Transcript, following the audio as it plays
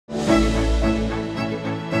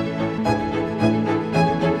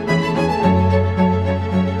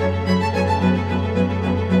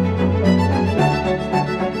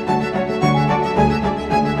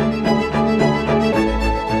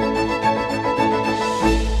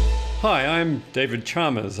Hi, I'm David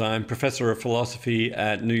Chalmers. I'm professor of philosophy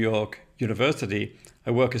at New York University. I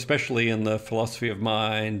work especially in the philosophy of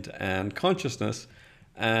mind and consciousness.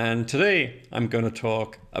 And today I'm going to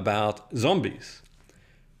talk about zombies.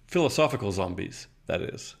 Philosophical zombies, that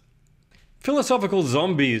is. Philosophical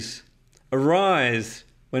zombies arise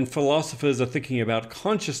when philosophers are thinking about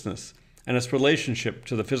consciousness and its relationship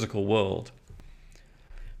to the physical world.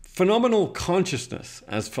 Phenomenal consciousness,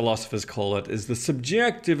 as philosophers call it, is the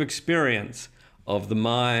subjective experience of the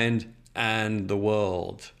mind and the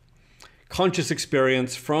world. Conscious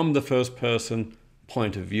experience from the first-person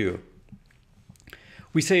point of view.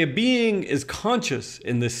 We say a being is conscious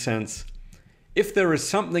in this sense if there is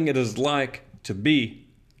something it is like to be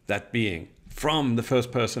that being from the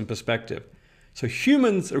first-person perspective. So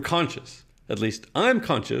humans are conscious. At least I'm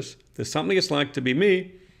conscious. There's something it's like to be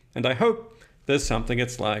me, and I hope there's something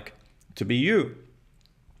it's like to be you.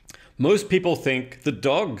 Most people think that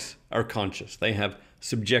dogs are conscious. They have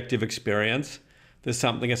subjective experience. There's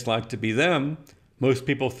something it's like to be them. Most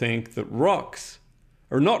people think that rocks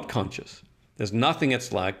are not conscious. There's nothing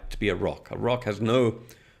it's like to be a rock. A rock has no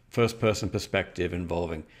first-person perspective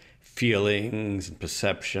involving feelings and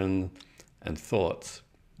perception and thoughts.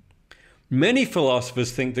 Many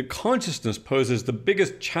philosophers think that consciousness poses the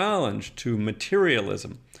biggest challenge to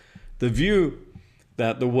materialism, the view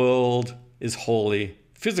that the world is wholly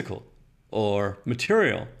physical or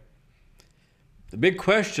material. The big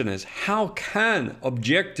question is, how can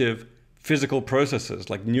objective physical processes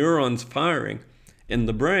like neurons firing in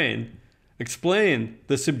the brain explain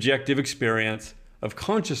the subjective experience of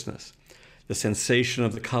consciousness? The sensation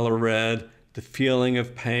of the color red, the feeling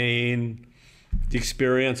of pain, the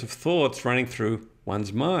experience of thoughts running through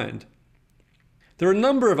one's mind. There are a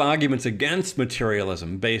number of arguments against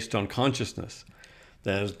materialism based on consciousness.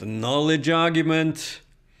 There's the knowledge argument,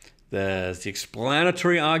 there's the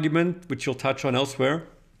explanatory argument, which you'll touch on elsewhere.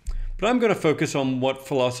 But I'm going to focus on what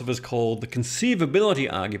philosophers call the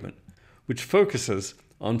conceivability argument, which focuses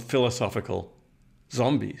on philosophical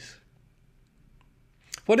zombies.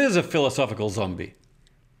 What is a philosophical zombie?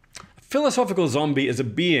 A philosophical zombie is a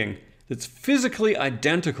being that's physically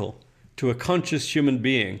identical to a conscious human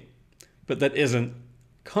being, but that isn't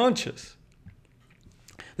conscious.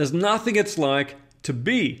 There's nothing it's like to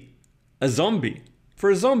be a zombie.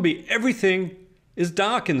 For a zombie, everything is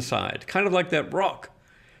dark inside, kind of like that rock.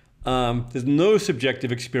 There's no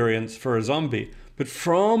subjective experience for a zombie, but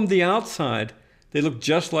from the outside, they look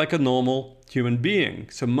just like a normal human being.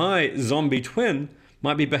 So my zombie twin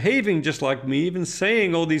might be behaving just like me, even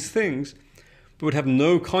saying all these things, but would have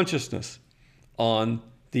no consciousness on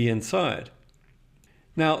the inside.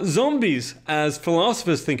 Now, zombies, as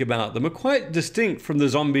philosophers think about them, are quite distinct from the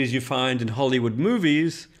zombies you find in Hollywood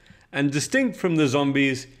movies and distinct from the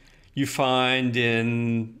zombies you find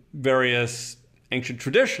in various ancient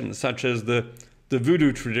traditions, such as the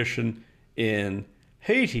voodoo tradition in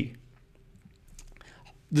Haiti.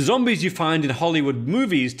 The zombies you find in Hollywood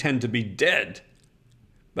movies tend to be dead,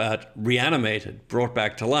 but reanimated, brought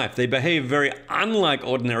back to life. They behave very unlike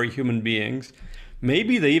ordinary human beings.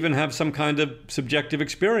 Maybe they even have some kind of subjective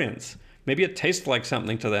experience. Maybe it tastes like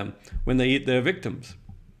something to them when they eat their victims.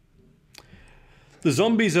 The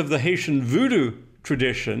zombies of the Haitian voodoo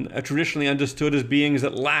tradition are traditionally understood as beings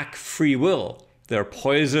that lack free will. They're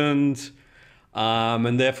poisoned,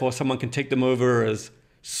 and therefore someone can take them over as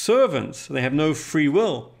servants. They have no free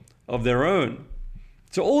will of their own.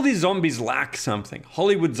 So all these zombies lack something.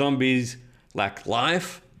 Hollywood zombies lack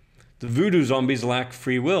life. The voodoo zombies lack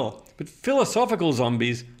free will. But philosophical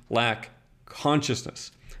zombies lack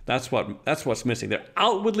consciousness. That's what's missing. They're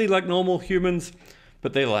outwardly like normal humans,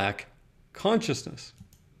 but they lack consciousness.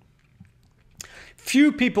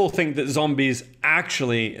 Few people think that zombies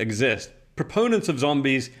actually exist. Proponents of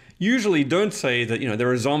zombies usually don't say that, there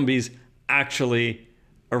are zombies actually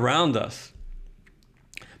around us.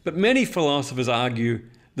 But many philosophers argue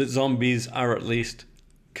that zombies are at least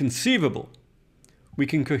conceivable. We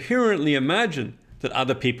can coherently imagine that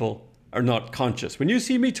other people are not conscious. When you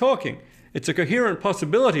see me talking, it's a coherent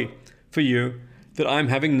possibility for you that I'm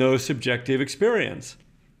having no subjective experience.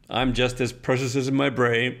 I'm just as processes in my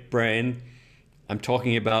brain, I'm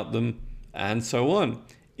talking about them, and so on.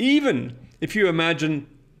 Even if you imagine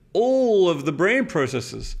all of the brain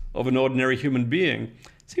processes of an ordinary human being,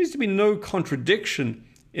 there seems to be no contradiction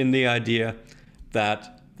in the idea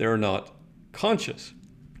that they're not conscious.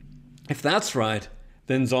 If that's right,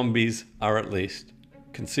 then zombies are at least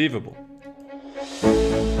conceivable.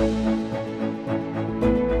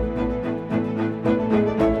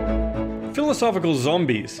 Philosophical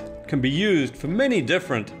zombies can be used for many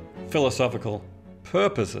different philosophical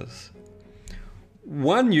purposes.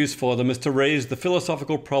 one use for them is to raise the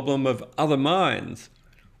philosophical problem of other minds,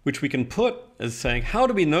 which we can put as saying, how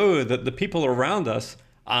do we know that the people around us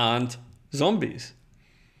aren't zombies?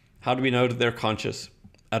 How do we know that they're conscious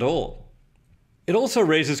at all? It also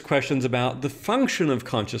raises questions about the function of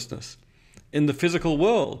consciousness in the physical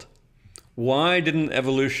world. Why didn't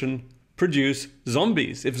evolution produce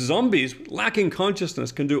zombies? If zombies lacking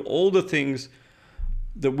consciousness can do all the things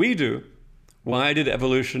that we do, why did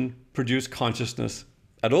evolution produce consciousness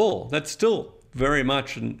at all? That's still very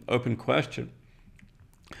much an open question.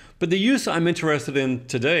 But the use I'm interested in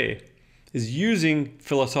today is using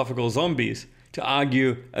philosophical zombies to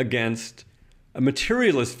argue against a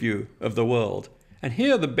materialist view of the world. And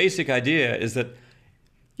here the basic idea is that,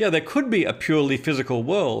 yeah, there could be a purely physical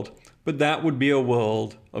world, but that would be a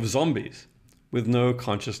world of zombies with no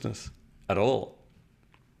consciousness at all.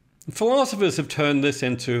 Philosophers have turned this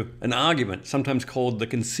into an argument, sometimes called the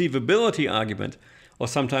conceivability argument, or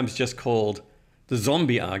sometimes just called the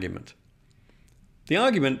zombie argument. The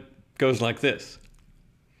argument goes like this.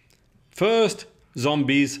 First,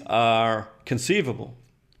 zombies are conceivable.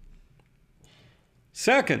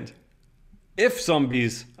 Second, if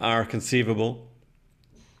zombies are conceivable,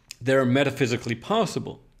 they're metaphysically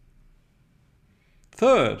possible.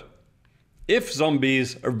 Third, if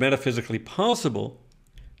zombies are metaphysically possible,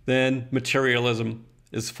 then materialism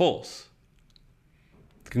is false.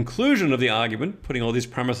 The conclusion of the argument, putting all these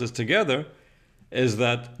premises together, is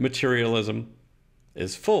that materialism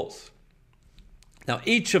is false. Now,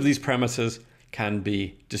 each of these premises can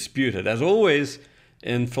be disputed. As always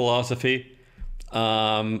in philosophy,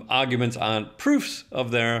 arguments aren't proofs of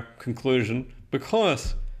their conclusion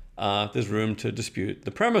because there's room to dispute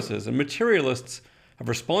the premises. And materialists have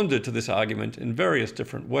responded to this argument in various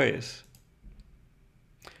different ways.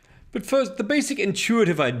 But first, the basic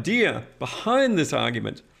intuitive idea behind this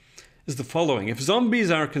argument is the following. If zombies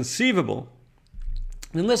are conceivable,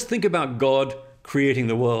 then let's think about God creating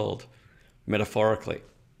the world metaphorically,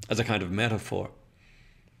 as a kind of metaphor.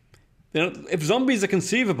 If zombies are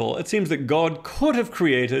conceivable, it seems that God could have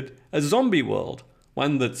created a zombie world,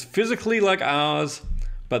 one that's physically like ours,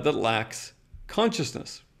 but that lacks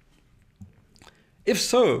consciousness. If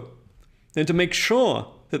so, then to make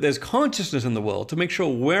sure that there's consciousness in the world, to make sure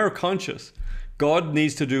we're conscious, God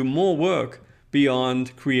needs to do more work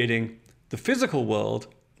beyond creating the physical world.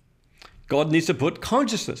 God needs to put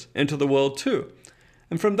consciousness into the world too.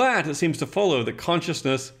 And from that, it seems to follow that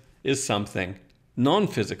consciousness is something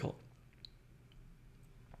non-physical.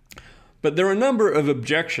 But there are a number of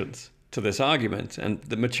objections to this argument, and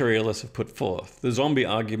the materialists have put forth. The zombie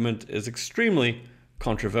argument is extremely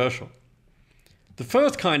controversial. The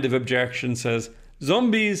first kind of objection says,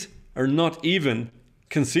 zombies are not even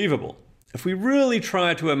conceivable. If we really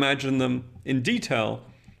try to imagine them in detail,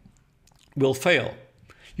 we'll fail.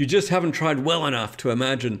 You just haven't tried well enough to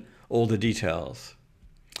imagine all the details.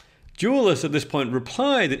 Dualists at this point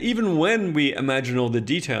reply that even when we imagine all the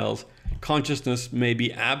details, consciousness may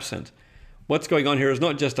be absent. What's going on here is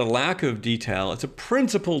not just a lack of detail, it's a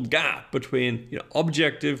principled gap between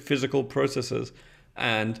objective physical processes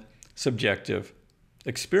and subjective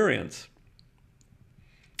experience.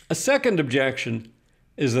 A second objection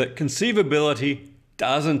is that conceivability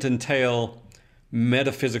doesn't entail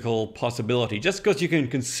metaphysical possibility. Just because you can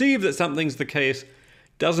conceive that something's the case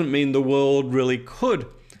doesn't mean the world really could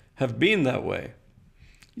have been that way.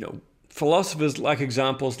 Philosophers like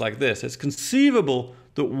examples like this. It's conceivable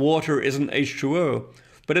that water isn't H2O,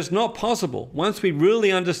 but it's not possible. Once we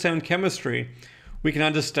really understand chemistry, we can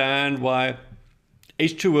understand why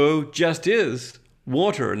H2O just is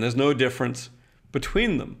water and there's no difference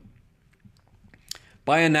between them.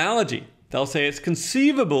 By analogy, they'll say it's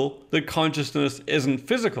conceivable that consciousness isn't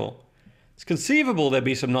physical. It's conceivable there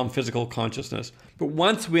be some non-physical consciousness, but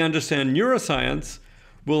once we understand neuroscience,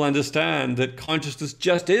 we'll understand that consciousness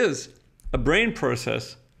just is a brain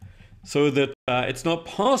process, so that it's not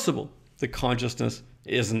possible that consciousness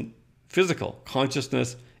isn't physical.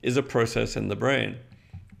 Consciousness is a process in the brain.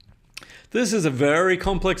 This is a very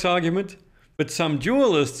complex argument, but some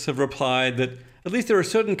dualists have replied that at least there are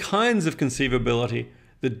certain kinds of conceivability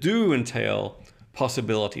that do entail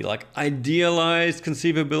possibility, like idealized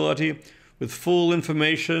conceivability with full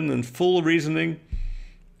information and full reasoning.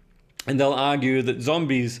 And they'll argue that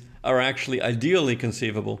zombies are actually ideally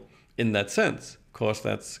conceivable in that sense. Of course,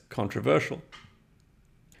 that's controversial.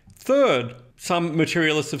 Third, some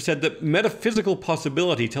materialists have said that metaphysical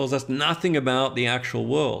possibility tells us nothing about the actual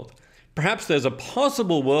world. Perhaps there's a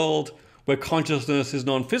possible world where consciousness is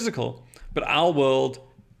non-physical, but our world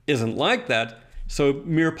isn't like that, so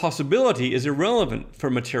mere possibility is irrelevant for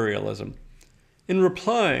materialism. In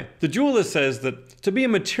reply, the dualist says that to be a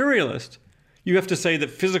materialist, you have to say that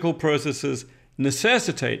physical processes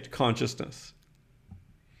necessitate consciousness.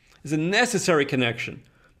 There's a necessary connection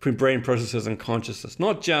between brain processes and consciousness,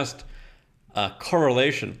 not just a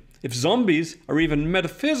correlation. If zombies are even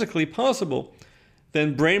metaphysically possible,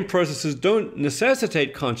 then brain processes don't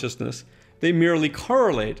necessitate consciousness, they merely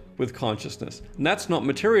correlate with consciousness. And that's not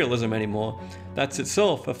materialism anymore, that's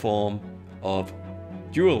itself a form of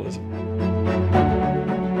dualism.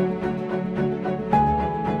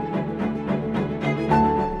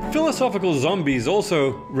 Philosophical zombies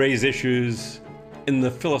also raise issues in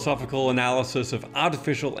the philosophical analysis of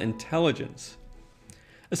artificial intelligence.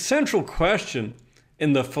 A central question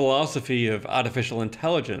in the philosophy of artificial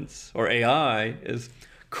intelligence, or AI, is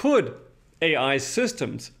could AI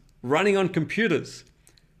systems running on computers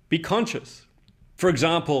be conscious? For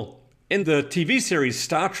example, in the TV series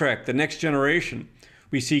Star Trek: The Next Generation,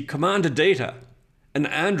 we see Commander Data, an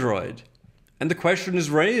android, and the question is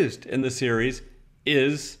raised in the series,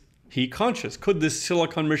 is he conscious? Could this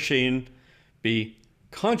silicon machine be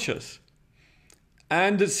conscious?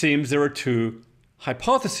 And it seems there are two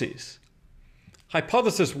hypotheses.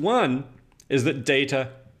 Hypothesis one is that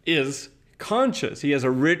Data is conscious. He has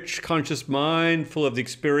a rich, conscious mind full of the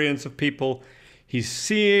experience of people. He's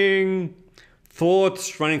seeing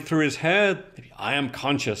thoughts running through his head. Maybe I am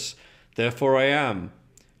conscious, therefore I am.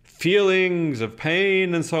 Feelings of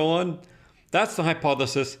pain and so on. That's the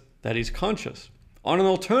hypothesis that he's conscious. On an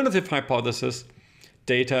alternative hypothesis,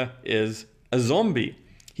 Data is a zombie.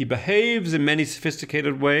 He behaves in many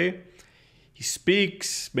sophisticated ways. He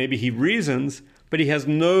speaks, maybe he reasons, but he has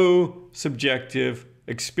no subjective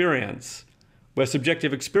experience. Where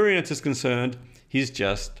subjective experience is concerned, he's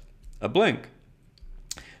just a blink.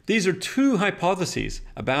 These are two hypotheses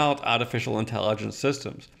about artificial intelligence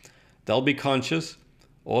systems. They'll be conscious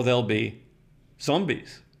or they'll be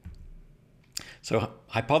zombies. So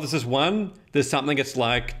hypothesis one, there's something it's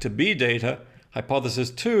like to be Data. Hypothesis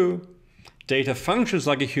two, Data functions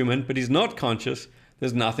like a human, but he's not conscious.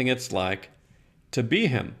 There's nothing it's like to be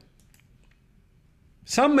him.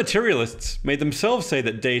 Some materialists may themselves say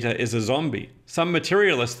that Data is a zombie. Some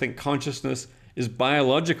materialists think consciousness is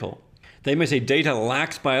biological. They may say Data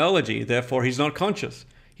lacks biology, therefore he's not conscious.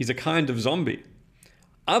 He's a kind of zombie.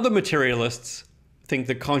 Other materialists think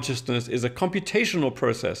that consciousness is a computational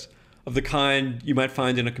process of the kind you might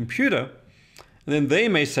find in a computer, and then they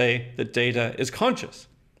may say that Data is conscious,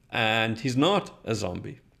 and he's not a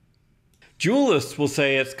zombie. Dualists will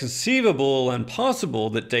say it's conceivable and possible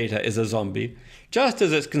that Data is a zombie, just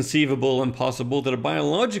as it's conceivable and possible that a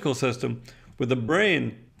biological system with a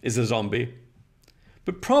brain is a zombie.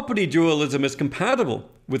 But property dualism is compatible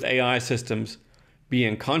with AI systems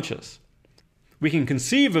being conscious. We can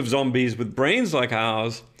conceive of zombies with brains like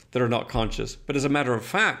ours that are not conscious, but as a matter of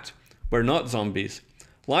fact, we're not zombies.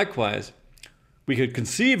 Likewise, we could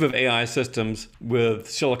conceive of AI systems with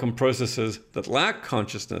silicon processors that lack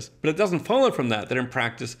consciousness, but it doesn't follow from that in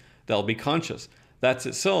practice they'll be conscious. That's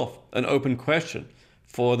itself an open question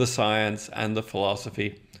for the science and the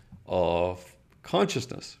philosophy of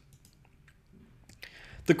consciousness.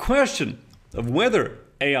 The question of whether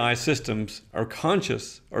AI systems are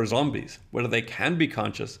conscious or zombies, whether they can be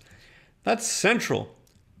conscious, that's central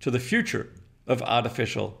to the future of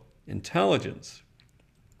artificial intelligence.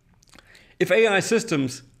 If AI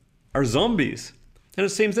systems are zombies, then it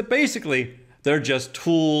seems that basically they're just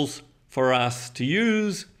tools for us to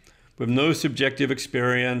use with no subjective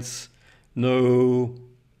experience, no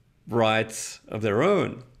rights of their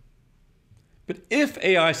own. But if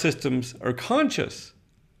AI systems are conscious,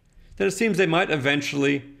 then it seems they might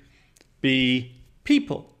eventually be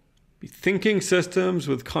people, be thinking systems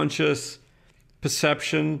with conscious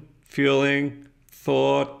perception, feeling,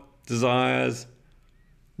 thought, desires,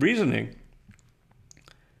 reasoning.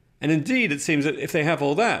 And indeed, it seems that if they have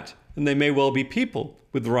all that, then they may well be people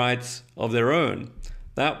with rights of their own.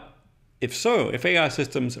 That, if so, if AI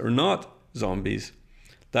systems are not zombies,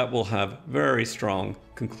 that will have very strong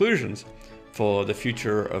conclusions for the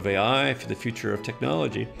future of AI, for the future of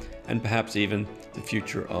technology, and perhaps even the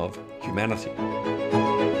future of humanity.